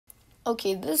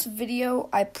Okay, this video,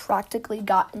 I practically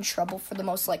got in trouble for the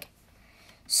most,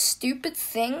 stupid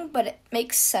thing, but it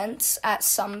makes sense at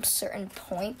some certain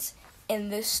point in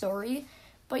this story.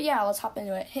 But yeah, let's hop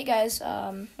into it. Hey guys,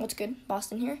 what's good?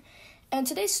 Boston here. And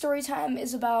today's story time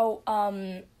is about,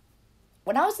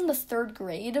 when I was in the 3rd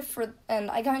grade,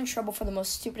 and I got in trouble for the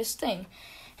most stupidest thing.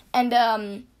 And,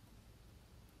 I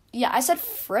said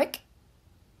frick,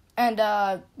 and,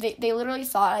 they literally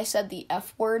thought I said the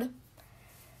F word.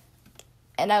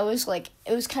 And I was like,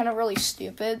 it was kind of really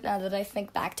stupid now that I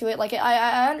think back to it. Like,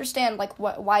 I understand,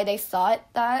 why they thought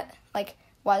that. Like,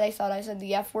 why they thought I said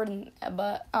the F word,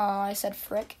 but I said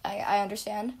frick. I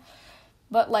understand.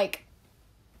 But,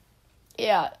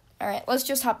 yeah. Alright, let's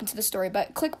just hop into the story.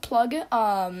 But quick plug,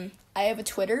 I have a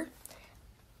Twitter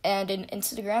and an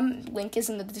Instagram. Link is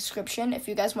in the description. If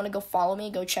you guys want to go follow me,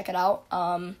 go check it out.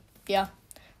 Yeah.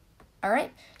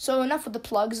 Alright, so enough with the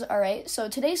plugs. Alright, so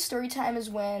today's story time is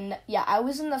when, I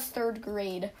was in the 3rd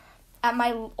grade at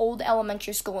my old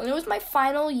elementary school. And it was my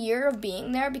final year of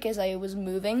being there because I was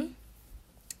moving.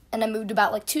 And I moved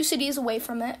about, 2 cities away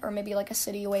from it, or maybe, a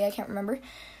city away, I can't remember.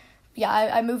 Yeah,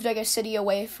 I moved, a city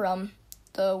away from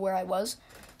where I was.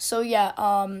 So,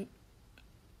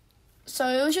 so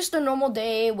it was just a normal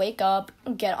day, wake up,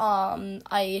 get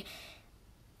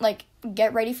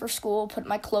ready for school, put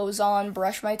my clothes on,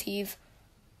 brush my teeth,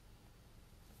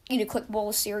 eat a quick bowl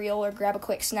of cereal or grab a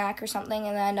quick snack or something,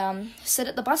 and then sit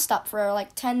at the bus stop for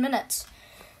 10 minutes.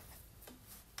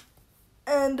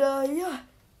 And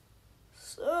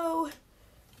so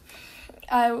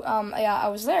I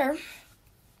was there,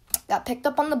 got picked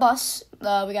up on the bus,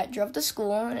 we got drove to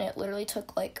school, and it literally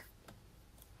took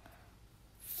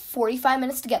 45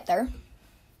 minutes to get there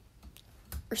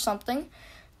or something.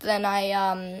 Then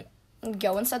I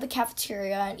go inside the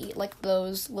cafeteria and eat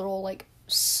those little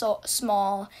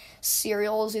small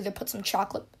cereals, either put some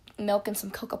chocolate milk and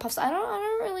some Cocoa Puffs. I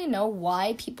don't really know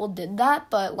why people did that,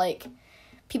 but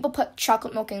people put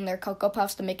chocolate milk in their Cocoa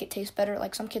Puffs to make it taste better.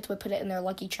 Some kids would put it in their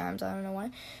Lucky Charms. I don't know why,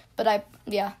 but I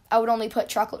would only put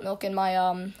chocolate milk in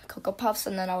my Cocoa Puffs,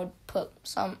 and then I would put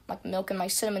some milk in my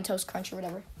Cinnamon Toast Crunch or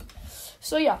whatever.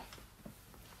 So yeah,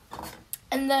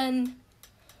 and then.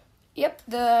 Yep,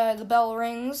 the bell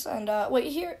rings, and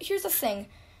here's the thing.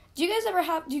 Do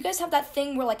you guys have that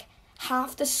thing where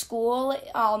half the school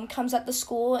comes at the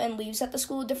school and leaves at the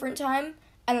school at a different time,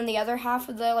 and then the other half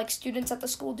of the students at the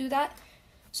school do that?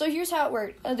 So here's how it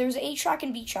worked. There's A track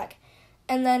and B track,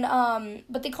 and then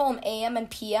but they call them AM and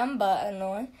PM, but I don't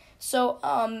know why. So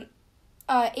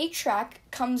A track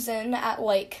comes in at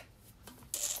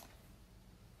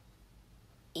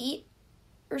 8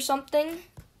 or something.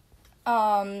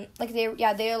 They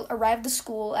arrive to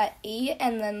school at 8,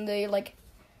 and then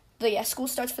school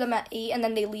starts for them at 8, and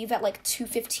then they leave at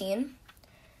 2:15.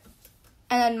 And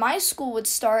then my school would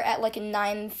start at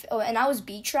 9. And I was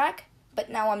B track, but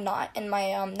now I'm not. And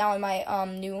my now in my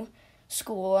new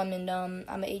school,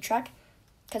 I'm A track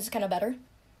because it's kind of better.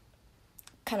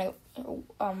 Kind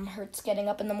of hurts getting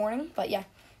up in the morning, but yeah.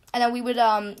 And then we would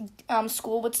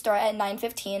school would start at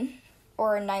 9:15.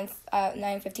 Or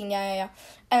 9:15,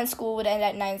 and school would end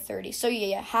at 9:30. So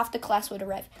half the class would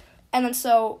arrive, and then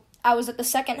so I was at the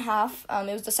second half.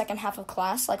 It was the second half of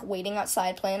class, waiting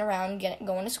outside, playing around,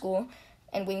 going to school,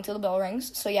 and waiting till the bell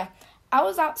rings. So I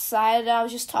was outside. I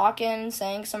was just talking,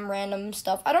 saying some random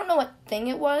stuff. I don't know what thing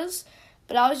it was,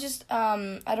 but I was just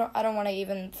I don't want to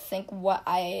even think what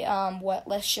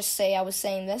let's just say I was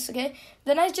saying this, okay?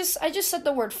 Then I just said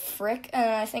the word frick, and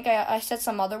I think I said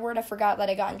some other word I forgot that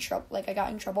I got in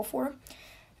trouble for.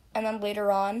 And then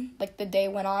later on, the day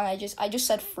went on, I just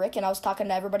said frick, and I was talking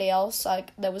to everybody else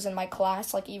that was in my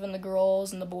class, even the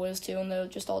girls and the boys too, and they were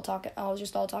just all talking. I was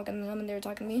just all talking to them, and they were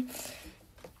talking to me.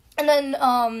 And then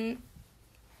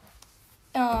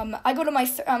I go to my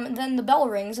then the bell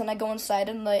rings, and I go inside,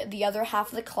 and the other half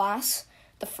of the class,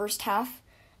 the first half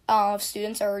of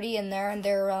students are already in there, and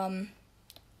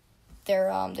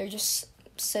they're just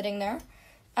sitting there.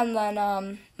 And then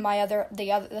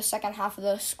the second half of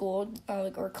the school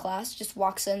or class just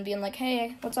walks in, being like,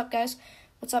 "Hey, what's up, guys?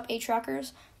 What's up,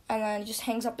 A-trackers?" And then just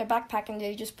hangs up their backpack, and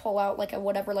they just pull out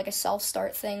a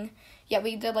self-start thing. Yeah,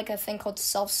 we did a thing called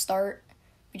self-start.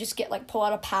 We just pull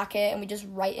out a packet, and we just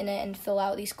write in it and fill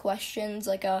out these questions,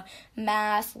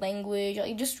 math, language,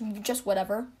 just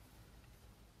whatever.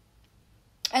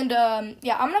 And,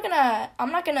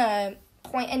 I'm not gonna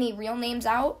point any real names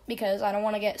out, because I don't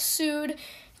want to get sued,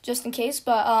 just in case,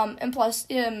 but, and plus,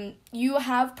 you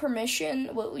have permission,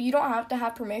 you don't have to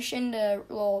have permission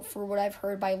for what I've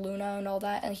heard by Luna and all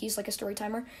that, and he's, a story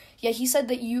timer. Yeah, he said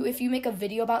that if you make a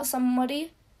video about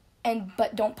somebody,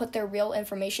 but don't put their real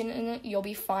information in it, you'll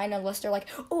be fine, unless they're like,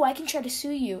 oh, I can try to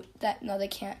sue you. No, they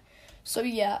can't. So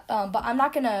yeah, but I'm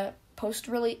not gonna post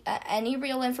really any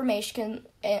real information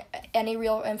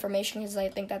because I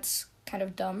think that's kind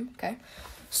of dumb. Okay,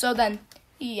 so then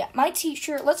yeah, my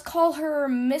teacher, let's call her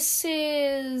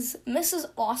Mrs.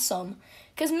 Awesome,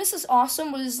 because Mrs.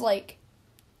 Awesome was like,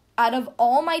 out of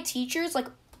all my teachers, like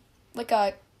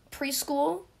a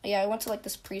preschool. Yeah, I went to like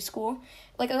this preschool,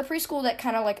 like a preschool that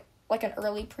kind of like an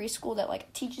early preschool that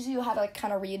like teaches you how to like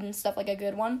kind of read and stuff, like a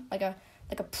good one, like a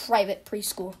private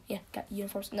preschool. Yeah, got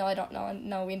uniforms. No, I don't know.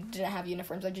 No, we didn't have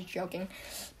uniforms. I'm just joking.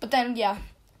 But then yeah,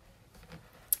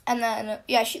 and then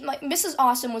yeah, she like Mrs.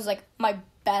 Awesome was like my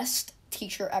best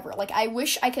teacher ever. Like I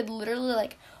wish I could literally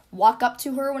like walk up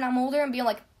to her when I'm older and be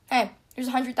like, hey, here's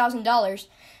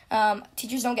 $100,000.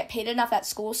 Teachers don't get paid enough at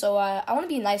school, so I want to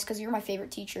be nice because you're my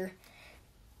favorite teacher.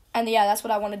 And yeah, that's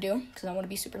what I want to do, because I want to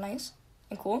be super nice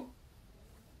and cool.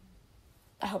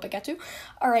 I hope I get to.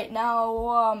 Alright,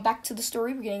 now back to the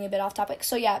story. We're getting a bit off topic.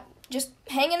 So yeah, just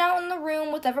hanging out in the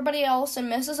room with everybody else,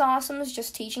 and Mrs. Awesome is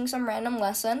just teaching some random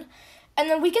lesson. And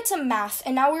then we get to math,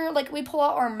 and now we pull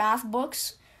out our math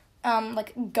books,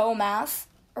 like Go Math,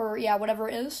 or yeah, whatever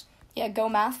it is. Yeah, Go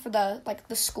Math for the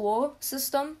school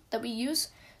system that we use.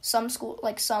 Some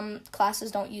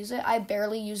classes don't use it. I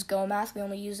barely use Go Math. We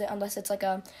only use it unless it's like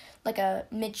a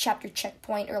mid-chapter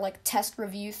checkpoint or like test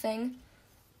review thing.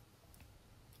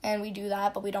 And we do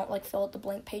that, but we don't like fill out the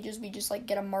blank pages. We just like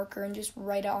get a marker and just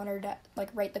write it on our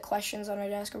write the questions on our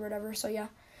desk or whatever. So yeah.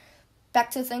 Back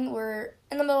to the thing, we're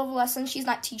in the middle of a lesson. She's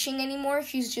not teaching anymore.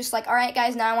 She's just like, all right,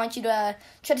 guys, now I want you to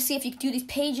try to see if you can do these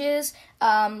pages,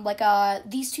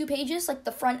 these two pages, like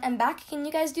the front and back. Can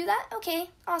you guys do that? Okay,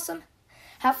 awesome.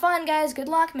 Have fun, guys. Good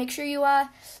luck. Make sure you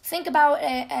think about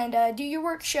it and do your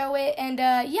work, show it, and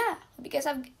yeah, hope you guys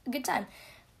have a good time.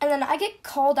 And then I get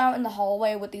called out in the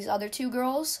hallway with these other two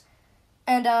girls,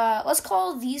 and let's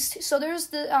call these two. So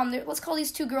there's let's call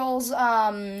these two girls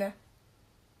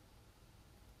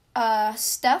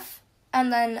Steph,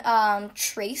 and then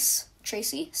Stephanie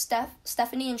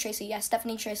and Tracy. Yeah,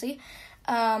 Stephanie and Tracy.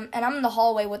 And I'm in the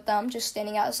hallway with them, just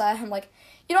standing outside. I'm like,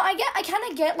 you know, I kind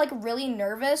of get, like, really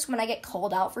nervous when I get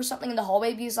called out for something in the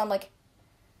hallway, because I'm like,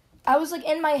 I was, like,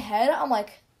 in my head, I'm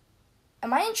like,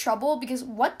 am I in trouble? Because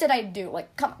what did I do?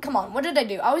 Like, come on, what did I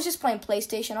do? I was just playing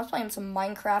PlayStation. I was playing some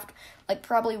Minecraft, like,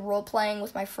 probably role-playing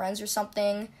with my friends or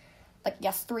something. Like,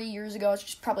 yeah, 3 years ago, I was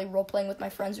just probably role-playing with my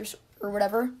friends or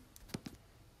whatever.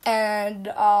 And,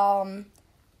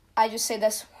 I just say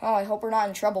this, oh, I hope we're not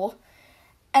in trouble.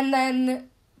 And then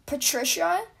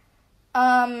Patricia,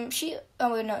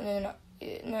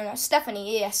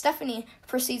 Stephanie, Stephanie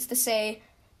proceeds to say,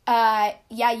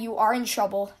 yeah, you are in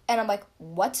trouble. And I'm like,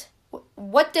 what?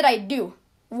 What did I do?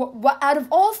 What out of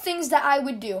all things that I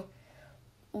would do,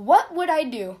 what would I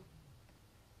do?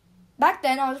 Back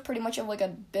then, I was pretty much like a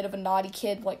bit of a naughty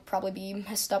kid, like probably be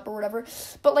messed up or whatever.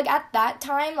 But like at that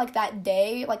time, like that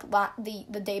day, like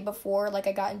the day before, like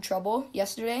I got in trouble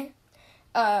yesterday.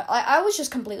 I was just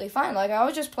completely fine. Like I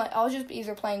was just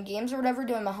either playing games or whatever,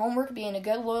 doing my homework, being a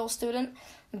good loyal student,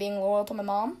 and being loyal to my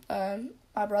mom,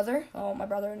 my brother. Oh, my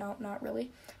brother, no, not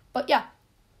really, but yeah.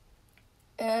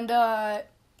 And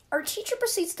our teacher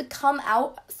proceeds to come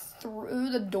out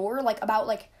through the door, like about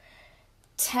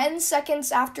 10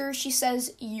 seconds after she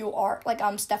says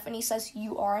Stephanie says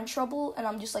you are in trouble, and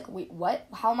I'm just like, wait, what?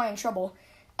 How am I in trouble?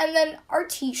 And then our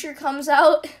teacher comes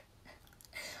out.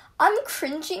 I'm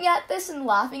cringing at this and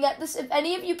laughing at this. If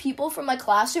any of you people from my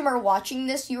classroom are watching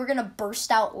this, you are gonna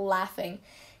burst out laughing.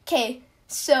 Okay,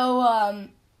 so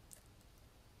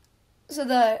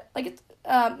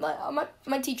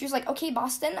my teacher's like, okay,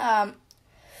 Boston, I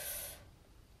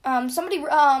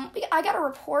got a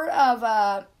report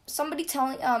of somebody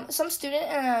telling some student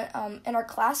in our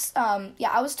class,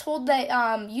 I was told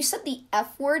that you said the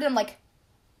F word. And like,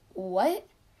 what?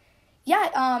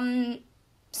 Yeah,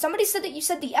 somebody said that you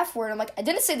said the F word. I'm like, I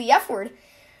didn't say the F word.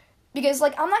 Because,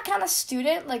 like, I'm that kind of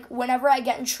student, like, whenever I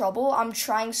get in trouble, I'm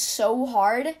trying so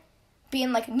hard,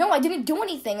 being like, no, I didn't do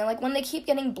anything. And, like, when they keep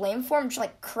getting blamed for it, I'm just,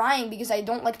 like, crying because I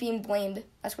don't like being blamed.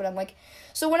 That's what I'm like.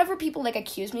 So whenever people, like,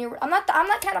 accuse me, I'm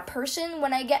that kind of person.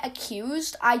 When I get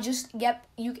accused,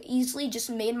 you easily just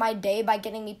made my day by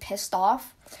getting me pissed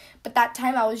off. But that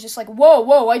time, I was just like,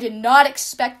 whoa, I did not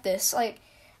expect this. Like,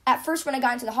 at first, when I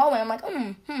got into the hallway, I'm like,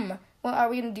 what are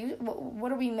we going to do?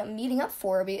 What are we meeting up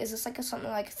for? Is this, like, something,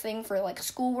 like, thing for, like,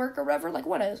 schoolwork or whatever? Like,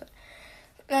 what is it?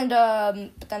 And,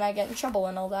 but then I get in trouble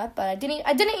and all that. But I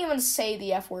didn't even say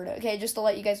the F word, okay? Just to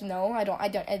let you guys know. I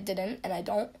didn't, and I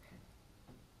don't.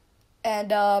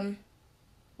 And,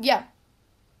 yeah.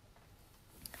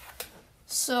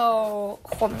 So,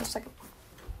 hold on a second.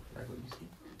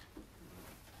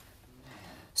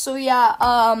 So, yeah,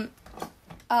 I'm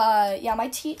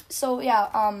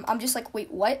just like,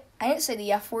 wait, what? I didn't say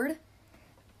the F word.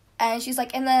 And she's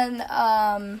like, and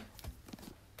then,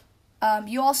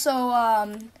 you also,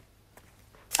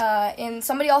 and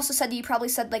somebody also said that you probably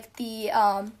said, like, the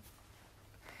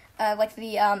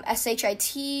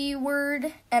SHIT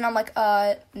word, and I'm like,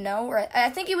 no, or I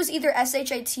think it was either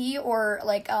SHIT or,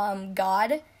 like,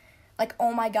 God, like,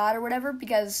 oh my God, or whatever,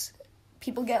 because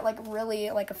people get, like,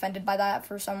 really, like, offended by that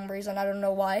for some reason, I don't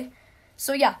know why.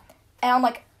 So, yeah, and I'm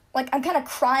like, I'm kind of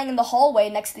crying in the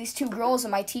hallway next to these two girls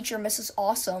and my teacher, Mrs.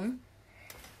 Awesome,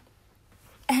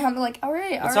 and I'm like, all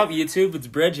right. What's up, YouTube? It's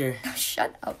Bridger.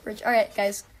 Shut up, Bridge. All right,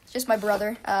 guys, it's just my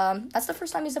brother. That's the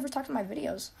first time he's ever talked to my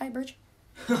videos. Hi, Bridge.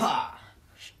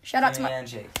 Shout out to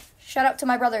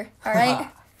my brother. All right.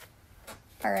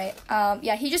 All right.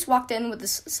 Yeah, he just walked in with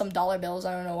some dollar bills.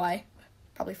 I don't know why.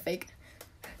 Probably fake.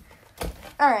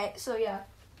 All right. So yeah.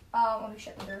 Let me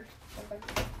shut the door.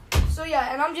 So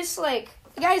yeah, and I'm just like,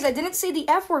 guys, I didn't say the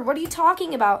F word. What are you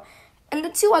talking about? And the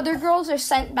two other girls are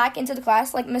sent back into the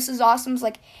class. Like Mrs. Awesome's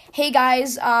like, hey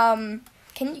guys, can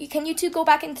you two go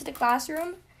back into the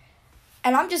classroom?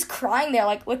 And I'm just crying there,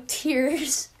 like with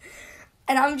tears.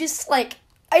 And I'm just like,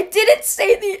 I didn't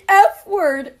say the F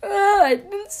word. I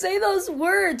didn't say those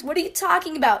words. What are you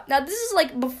talking about? Now, this is,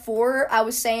 like, before I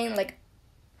was saying, like,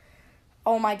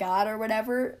 oh, my God, or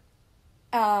whatever.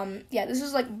 Yeah, this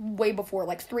is, like, way before,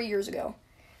 like, 3 years ago.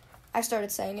 I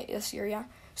started saying it this year, yeah.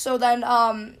 So then,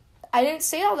 I didn't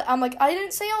say all that. I'm like, I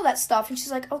didn't say all that stuff. And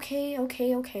she's like, okay.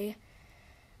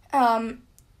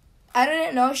 I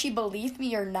didn't know if she believed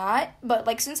me or not, but,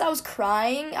 like, since I was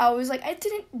crying, I was like,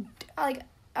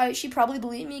 she probably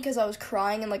believed me because I was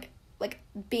crying and, like,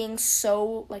 being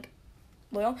so, like,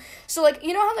 loyal. So, like,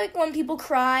 you know how, like, when people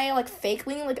cry, like,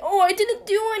 fakely, like, oh, I didn't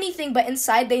do anything, but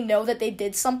inside they know that they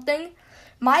did something?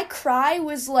 My cry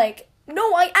was, like,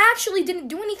 no, I actually didn't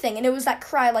do anything, and it was that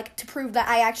cry, like, to prove that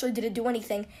I actually didn't do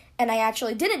anything, and I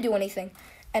actually didn't do anything,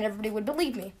 and everybody would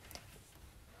believe me.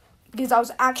 Because I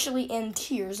was actually in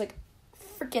tears, like,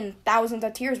 freaking thousands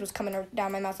of tears was coming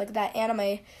down my mouth, like that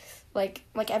anime, like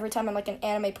every time like an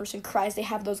anime person cries, they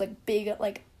have those, like, big,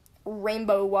 like,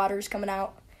 rainbow waters coming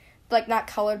out, like, not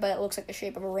colored, but it looks like the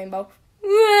shape of a rainbow.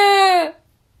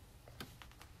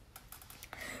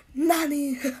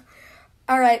 Nani?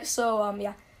 Alright, so,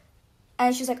 yeah,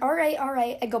 and she's like, alright,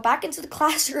 I go back into the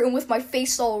classroom with my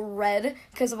face all red,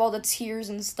 because of all the tears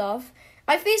and stuff.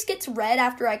 My face gets red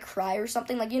after I cry or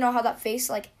something, like, you know how that face,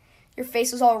 like, your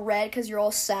face is all red because you're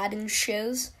all sad and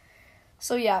shiz.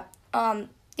 So, yeah,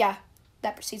 yeah,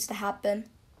 that proceeds to happen.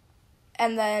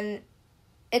 And then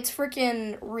it's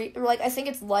freaking, I think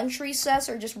it's lunch recess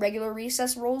or just regular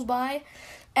recess rolls by.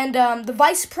 And the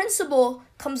vice principal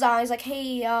comes out and he's like,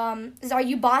 hey, are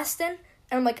you Boston?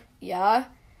 And I'm like, yeah. And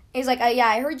he's like, yeah,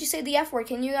 I heard you say the F word.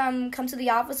 Can you come to the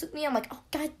office with me? I'm like, oh,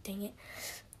 god dang it.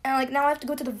 And, like, now I have to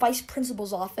go to the vice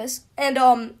principal's office. And,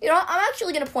 you know, I'm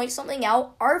actually going to point something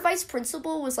out. Our vice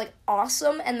principal was, like,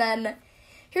 awesome. And then,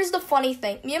 here's the funny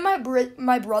thing. Me and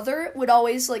my brother would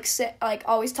always, like,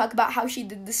 always talk about how she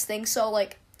did this thing. So,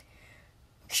 like,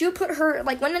 she would put her,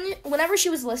 like, whenever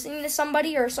she was listening to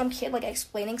somebody or some kid, like,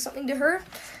 explaining something to her,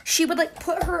 she would, like,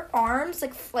 put her arms,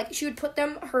 like she would put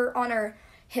her on her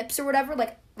hips or whatever.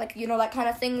 Like, you know, that kind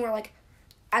of thing where, like,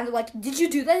 and like, did you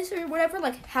do this or whatever?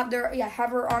 Like, have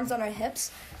her arms on her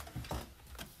hips.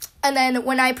 And then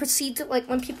when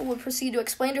people would proceed to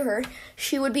explain to her,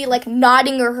 she would be, like,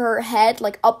 nodding her head,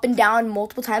 like, up and down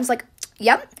multiple times, like,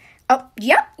 yep, oh,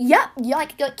 yep,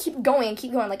 like keep going,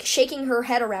 like, shaking her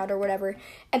head around or whatever,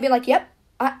 and be like, yep,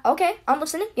 okay, I'm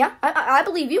listening, yeah, I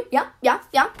believe you, yeah.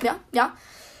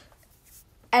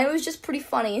 And it was just pretty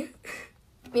funny.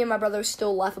 Me and my brother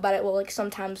still laugh about it. We'll, like,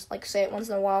 sometimes, like, say it once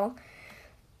in a while.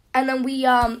 And then we,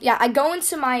 I go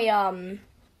into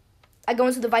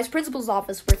the vice principal's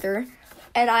office with her,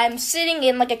 and I'm sitting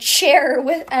in, like, a chair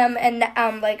with,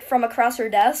 like, from across her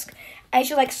desk, and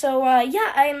she's like, so,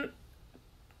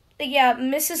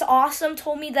 Mrs. Awesome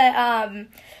told me that,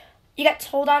 you got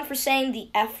told on for saying the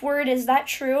F word, is that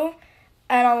true?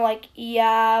 And I'm like,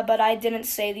 yeah, but I didn't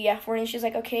say the F word. And she's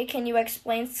like, okay, can you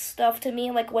explain stuff to me?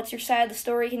 Like, what's your side of the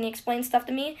story? Can you explain stuff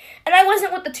to me? And I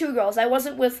wasn't with the two girls. I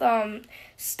wasn't with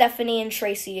Stephanie and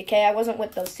Tracy, okay? I wasn't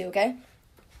with those two, okay?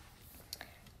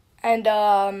 And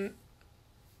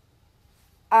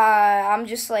I'm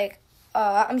just like,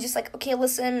 okay,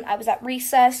 listen, I was at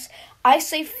recess. I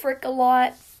say frick a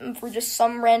lot for just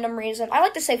some random reason. I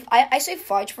like to say, I say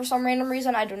fudge for some random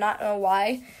reason. I do not know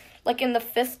why. Like, in the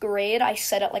 5th grade, I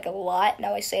said it, like, a lot.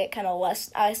 Now I say it kind of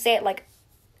less. I say it, like,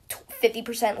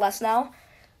 50% less now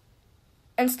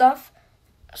and stuff.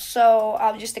 So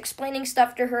I was just explaining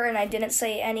stuff to her, and I didn't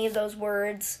say any of those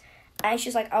words. And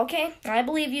she's like, okay, I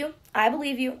believe you. I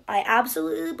believe you. I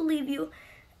absolutely believe you.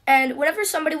 And whenever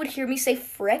somebody would hear me say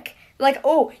frick, like,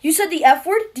 oh, you said the F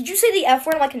word? Did you say the F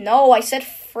word? I'm like, no, I said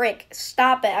frick.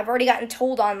 Stop it. I've already gotten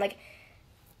told on, like,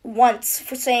 once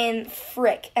for saying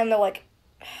frick. And they're like,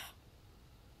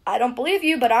 I don't believe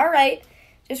you, but all right.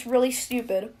 Just really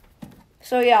stupid.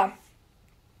 So, yeah.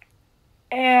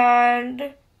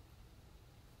 And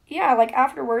yeah, like,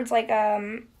 afterwards, like,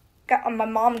 my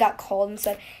mom got called and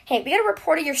said, hey, we got a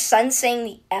report of your son saying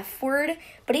the F word,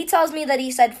 but he tells me that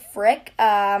he said frick.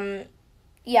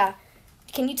 Yeah.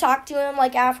 Can you talk to him,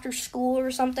 like, after school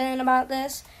or something about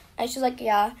this? And she's like,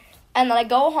 yeah. And then I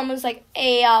go home and was like,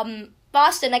 hey,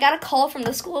 Boston, I got a call from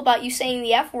the school about you saying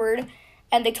the F word,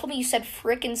 and they told me you said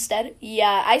frick instead.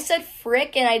 Yeah, I said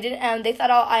frick, and I didn't, and they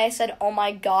thought I said oh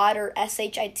my god or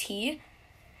shit.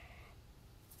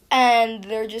 And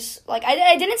they're just, like,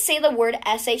 I didn't say the word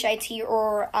shit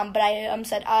or, but I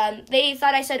said, they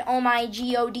thought I said oh my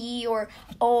god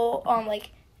or,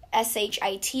 like,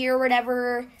 shit or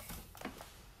whatever.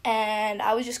 And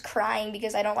I was just crying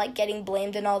because I don't like getting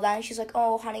blamed and all that. And she's like,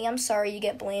 oh, honey, I'm sorry you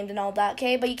get blamed and all that,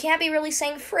 okay? But you can't be really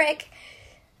saying frick.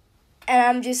 And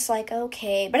I'm just like,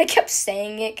 okay. But I kept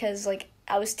saying it because, like,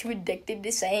 I was too addicted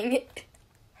to saying it.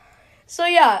 So,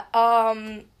 yeah,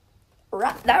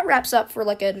 that wraps up for,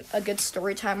 like, a good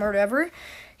story time or whatever.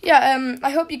 Yeah,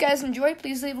 I hope you guys enjoyed.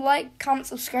 Please leave a like, comment,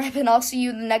 subscribe, and I'll see you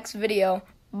in the next video.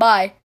 Bye.